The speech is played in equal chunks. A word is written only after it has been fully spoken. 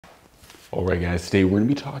All right, guys, today we're going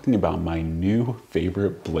to be talking about my new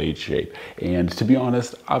favorite blade shape. And to be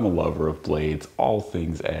honest, I'm a lover of blades, all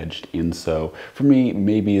things edged. And so for me,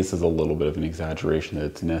 maybe this is a little bit of an exaggeration that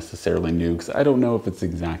it's necessarily new, because I don't know if it's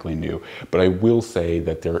exactly new, but I will say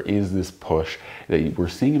that there is this push that we're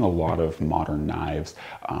seeing in a lot of modern knives,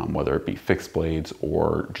 whether it be fixed blades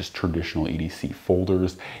or just traditional EDC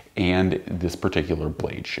folders, and this particular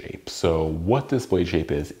blade shape. So what this blade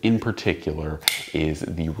shape is in particular is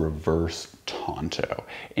the reverse tanto.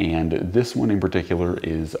 And this one in particular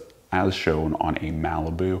is as shown on a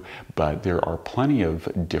Malibu, but there are plenty of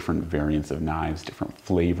different variants of knives, different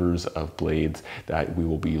flavors of blades that we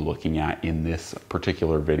will be looking at in this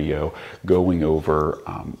particular video, going over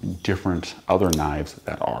different other knives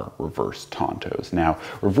that are reverse tantos. Now,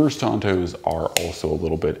 reverse tantos are also a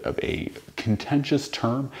little bit of a contentious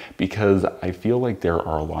term because I feel like there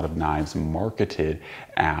are a lot of knives marketed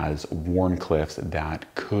as Wharncliffes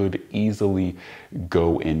that could easily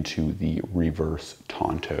go into the reverse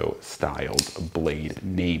tanto styled blade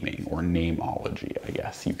naming or nameology, I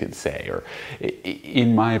guess you could say. Or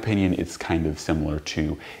in my opinion, it's kind of similar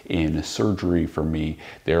to in surgery. For me,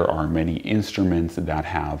 there are many instruments that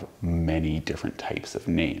have many different types of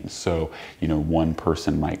names. So, you know, one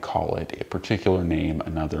person might call it a particular name,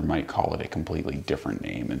 another might call it a completely different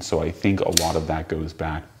name. And so I think a lot of that goes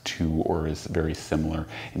back to, or is very similar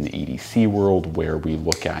in the EDC world, where we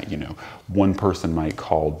look at, you know, one person might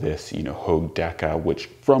call this, you know, Hogue Deca, which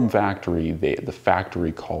from factory, the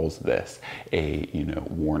factory calls this a, you know,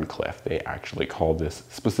 Wharncliffe. They actually call this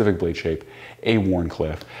specific blade shape a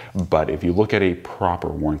Wharncliffe. But if you look at a proper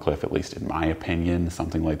Wharncliffe, at least in my opinion,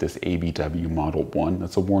 something like this ABW Model 1,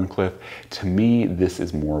 that's a Wharncliffe. To me, this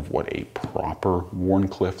is more of what a proper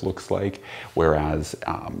Wharncliffe looks like, whereas,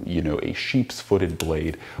 you know, a sheep's-footed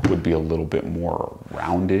blade would be a little bit more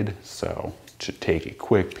rounded. So to take a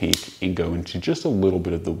quick peek and go into just a little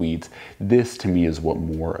bit of the weeds, this to me is what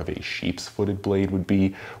more of a sheep's-footed blade would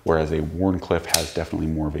be, whereas a Wharncliffe has definitely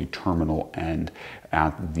more of a terminal end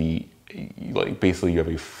at the, like, basically you have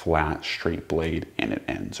a flat straight blade and it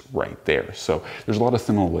ends right there. So there's a lot of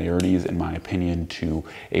similarities in my opinion to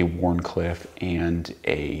a Wharncliffe and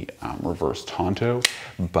a reverse tanto,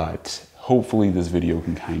 but hopefully this video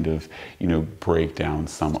can kind of, you know, break down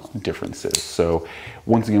some differences. So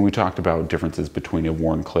once again, we talked about differences between a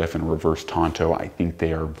Wharncliffe and a reverse tanto. I think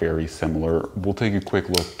they are very similar. We'll take a quick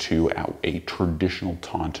look too at a traditional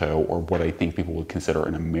tanto, or what I think people would consider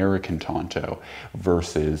an American tanto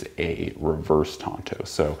versus a reverse tanto.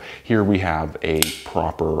 So here we have a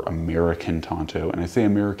proper American tanto, and I say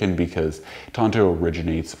American because tanto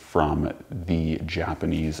originates from the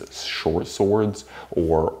Japanese short swords,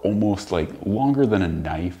 or almost like longer than a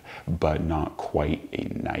knife, but not quite a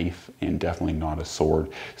knife, and definitely not a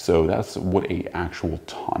sword. So that's what a actual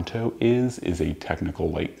tanto is a technical,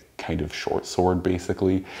 like, kind of short sword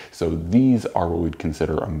basically. So these are what we'd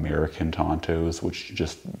consider American tantos, which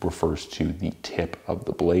just refers to the tip of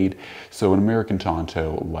the blade. So an American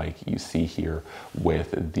tanto, like you see here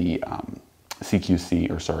with the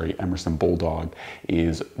CQC, or sorry, Emerson Bulldog,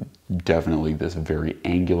 is definitely this very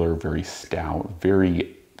angular, very stout,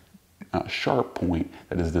 very sharp point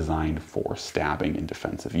that is designed for stabbing and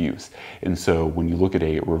defensive use. And so when you look at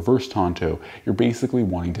a reverse tanto, you're basically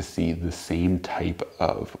wanting to see the same type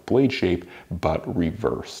of blade shape, but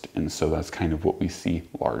reversed. And so that's kind of what we see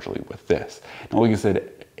largely with this. Now, like I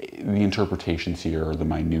said, the interpretations here, the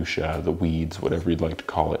minutia, the weeds, whatever you'd like to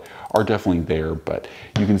call it, are definitely there, but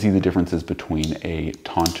you can see the differences between a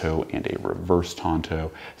tanto and a reverse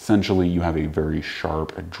tanto. Essentially, you have a very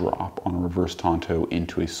sharp drop on a reverse tanto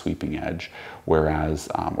into a sweeping edge, whereas,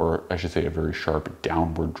 or I should say a very sharp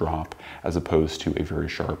downward drop as opposed to a very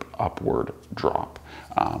sharp upward drop,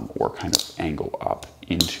 or kind of angle up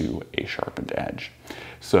into a sharpened edge.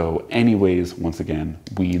 So anyways, once again,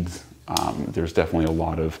 weeds, there's definitely a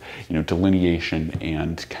lot of, you know, delineation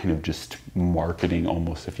and kind of just marketing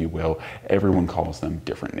almost, if you will. Everyone calls them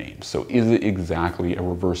different names. So is it exactly a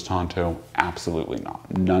reverse tanto? Absolutely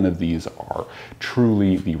not. None of these are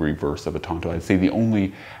truly the reverse of a tanto. I'd say the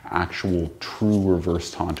only actual true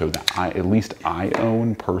reverse tanto that at least I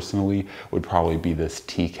own personally would probably be this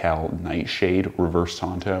TCal Nightshade reverse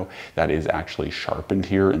tanto that is actually sharpened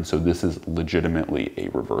here. And so this is legitimately a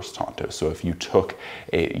reverse tanto. So if you took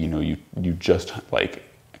a, you know, you just like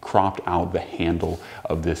cropped out the handle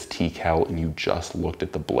of this tea kettle and you just looked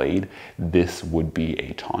at the blade, this would be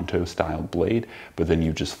a tanto style blade, but then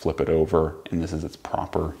you just flip it over and this is its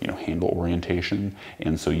proper, handle orientation.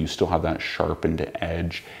 And so you still have that sharpened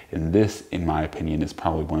edge. And this, in my opinion, is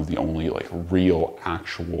probably one of the only like real,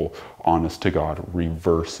 actual, honest to God,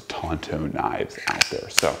 reverse tanto knives out there.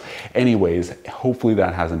 So anyways, hopefully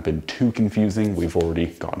that hasn't been too confusing. We've already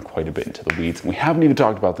gone quite a bit into the weeds and we haven't even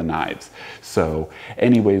talked about the knives. So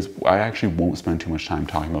anyways, I actually won't spend too much time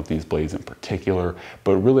talking about these blades in particular,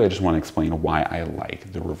 but really I just want to explain why I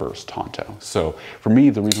like the reverse tanto. So for me,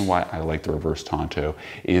 the reason why I like the reverse tanto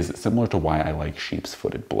is similar to why I like sheep's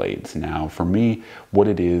footed blades. Now for me, what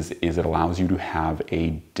it is it allows you to have a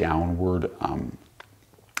downward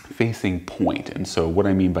facing point. And so what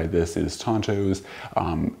I mean by this is tantos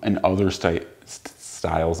and other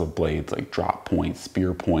styles of blades like drop points,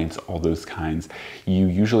 spear points, all those kinds, you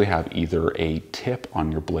usually have either a tip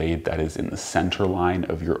on your blade that is in the center line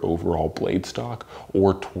of your overall blade stock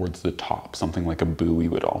or towards the top. Something like a buoy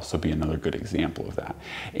would also be another good example of that.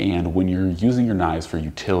 And when you're using your knives for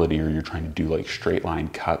utility or you're trying to do like straight line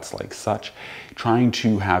cuts like such, trying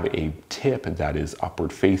to have a tip that is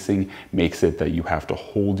upward facing makes it that you have to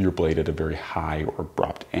hold your blade at a very high or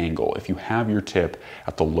abrupt angle. If you have your tip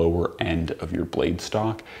at the lower end of your blade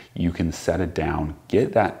stock, you can set it down,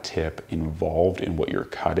 get that tip involved in what you're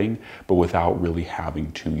cutting, but without really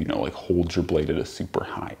having to, like hold your blade at a super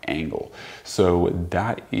high angle. So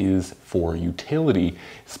that is for utility,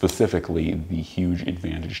 specifically the huge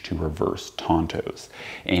advantage to reverse tantos.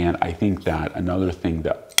 And I think that another thing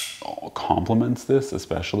that complements this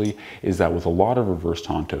especially is that with a lot of reverse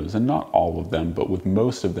tantos, and not all of them, but with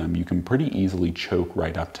most of them, you can pretty easily choke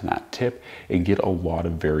right up to that tip and get a lot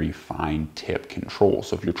of very fine tip control.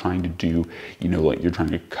 So if you're trying to do, like you're trying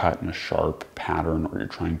to cut in a sharp pattern or you're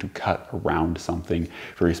trying to cut around something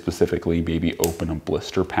very specifically, maybe open a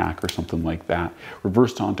blister pack or something like that,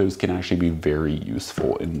 reverse tantos can actually be very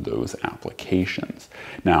useful in those applications.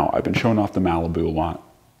 Now, I've been showing off the Malibu a lot.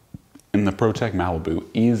 And the ProTech Malibu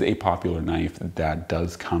is a popular knife that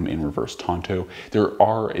does come in reverse tanto. There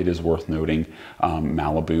are, it is worth noting,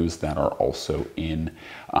 Malibus that are also in,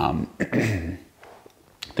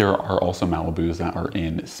 there are also Malibus that are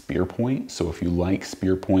in spear point. So if you like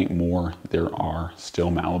spear point more, there are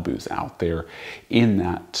still Malibus out there in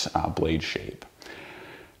that blade shape.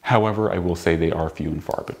 However, I will say they are few and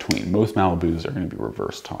far between. Most Malibus are going to be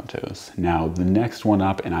reverse tantos. Now, the next one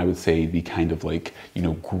up, and I would say the kind of like,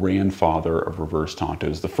 grandfather of reverse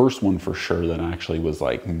tantos, the first one for sure that actually was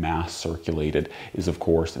like mass circulated is of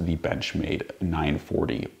course the Benchmade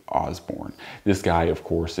 940 Osborne. This guy, of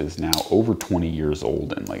course, is now over 20 years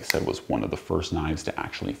old and like I said, was one of the first knives to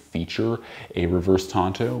actually feature a reverse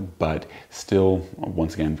tanto, but still,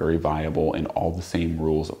 once again, very viable and all the same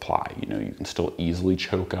rules apply. You can still easily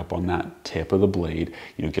choke up on that tip of the blade,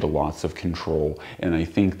 get lots of control. And I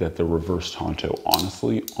think that the reverse tanto,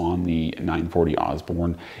 honestly, on the 940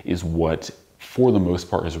 Osborne is what for the most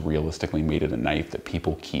part has realistically made it a knife that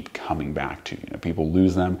people keep coming back to. People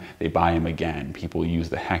lose them, they buy them again. People use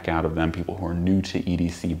the heck out of them. People who are new to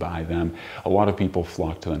EDC buy them. A lot of people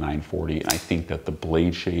flock to the 940, and I think that the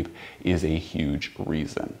blade shape is a huge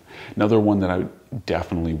reason. Another one that is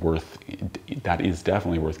definitely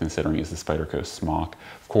worth considering is the Spyderco Smock.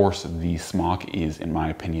 Of course, the Smock is, in my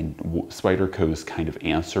opinion, Spyderco's kind of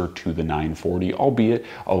answer to the 940, albeit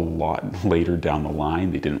a lot later down the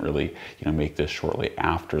line. They didn't really, make this shortly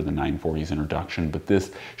after the 940's introduction, but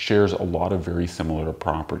this shares a lot of very similar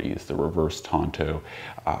properties. The reverse tanto,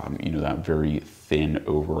 that very thin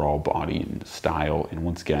overall body and style, and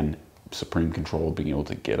once again, supreme control, being able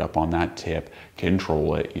to get up on that tip,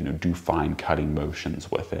 control it, do fine cutting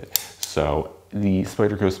motions with it. So the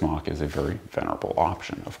Spyderco Smock is a very venerable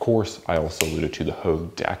option. Of course, I also alluded to the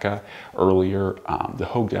Hogue Deca earlier. The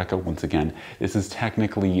Hogue Deca, once again, this is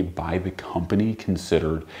technically by the company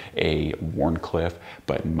considered a Wharncliffe,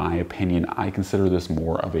 but in my opinion, I consider this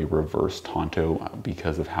more of a reverse tanto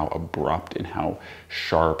because of how abrupt and how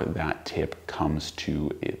sharp that tip comes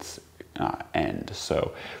to its end.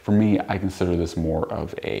 So for me, I consider this more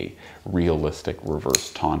of a realistic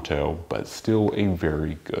reverse tanto, but still a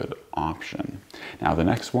very good option. Now, the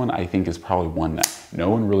next one I think is probably one that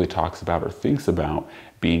no one really talks about or thinks about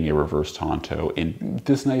being a reverse tanto. And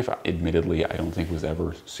this knife, admittedly, I don't think was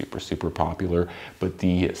ever super popular, but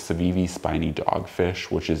the Civivi Spiny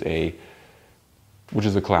Dogfish, which is a which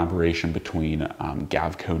is a collaboration between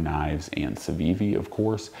Gavco Knives and Civivi, of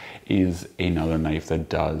course, is another knife that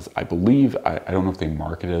does, I believe, I don't know if they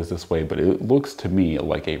market it as this way, but it looks to me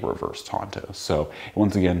like a reverse tanto. So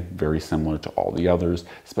once again, very similar to all the others,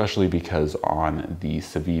 especially because on the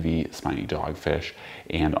Civivi Spiny Dogfish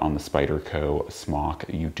and on the Spyderco Smock,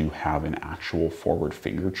 you do have an actual forward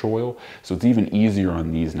finger choil. So it's even easier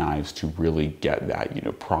on these knives to really get that, you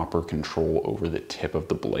know, proper control over the tip of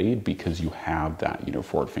the blade because you have that, you know,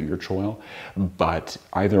 forward finger choil. But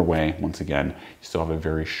either way, once again, you still have a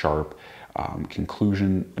very sharp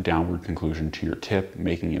conclusion, a downward conclusion to your tip,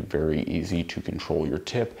 making it very easy to control your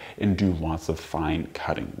tip and do lots of fine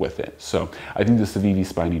cutting with it. So I think the Civivi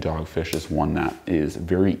Spiny Dogfish is one that is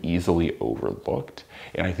very easily overlooked.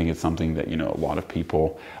 And I think it's something that, you know, a lot of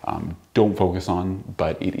people don't focus on,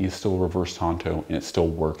 but it is still a reverse tanto and it still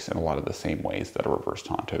works in a lot of the same ways that a reverse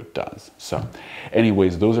tanto does. So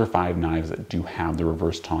anyways, those are 5 knives that do have the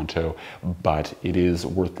reverse tanto, but it is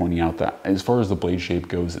worth pointing out that as far as the blade shape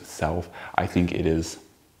goes itself, I think it is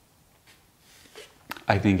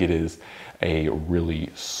a really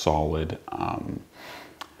solid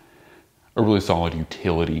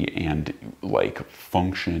utility and like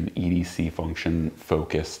function, EDC function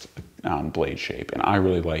focused blade shape, and I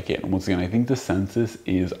really like it. And once again, I think the census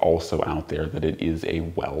is also out there that it is a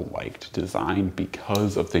well-liked design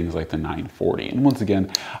because of things like the 940. And once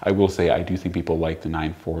again, I will say I do think people like the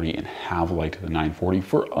 940 and have liked the 940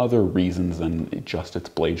 for other reasons than just its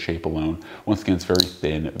blade shape alone. Once again, it's very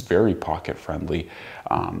thin, very pocket friendly,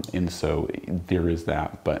 and so there is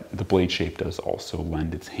that, but the blade shape does also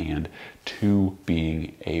lend its hand to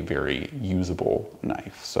being a very usable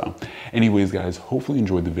knife. So anyways, guys, hopefully you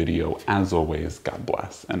enjoyed the video. As always, God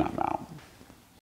bless, and I'm out.